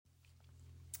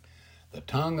The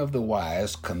tongue of the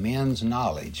wise commends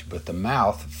knowledge, but the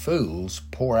mouth of fools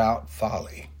pour out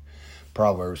folly.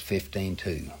 Proverbs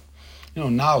 15:2.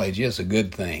 Knowledge is a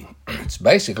good thing. It's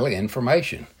basically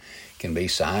information. It can be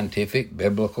scientific,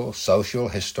 biblical, social,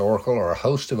 historical, or a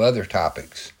host of other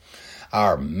topics.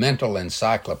 Our mental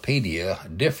encyclopedia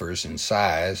differs in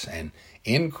size and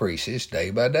increases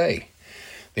day by day.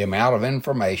 The amount of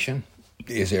information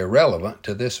is irrelevant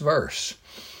to this verse.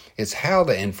 It's how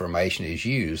the information is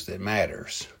used that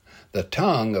matters. The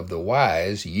tongue of the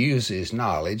wise uses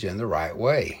knowledge in the right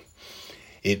way.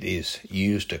 It is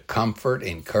used to comfort,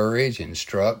 encourage,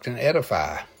 instruct, and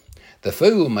edify. The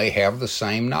fool may have the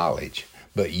same knowledge,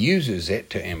 but uses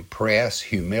it to impress,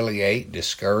 humiliate,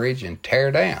 discourage, and tear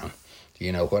down. Do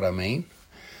you know what I mean?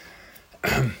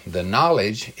 The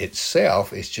knowledge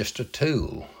itself is just a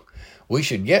tool. We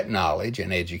should get knowledge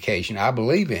and education. I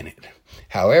believe in it.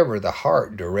 However, the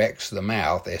heart directs the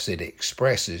mouth as it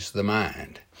expresses the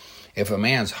mind. If a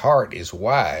man's heart is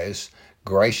wise,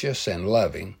 gracious, and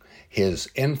loving, his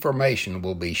information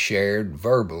will be shared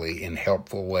verbally in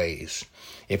helpful ways.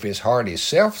 If his heart is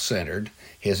self-centered,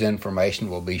 his information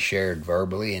will be shared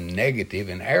verbally in negative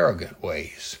and arrogant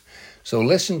ways. So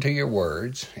listen to your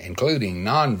words, including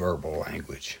nonverbal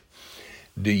language.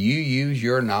 Do you use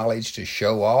your knowledge to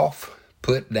show off,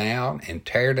 put down, and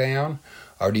tear down,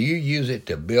 or do you use it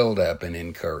to build up and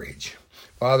encourage?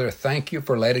 Father, thank you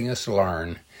for letting us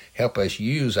learn. Help us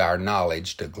use our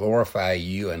knowledge to glorify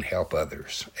you and help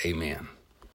others. Amen.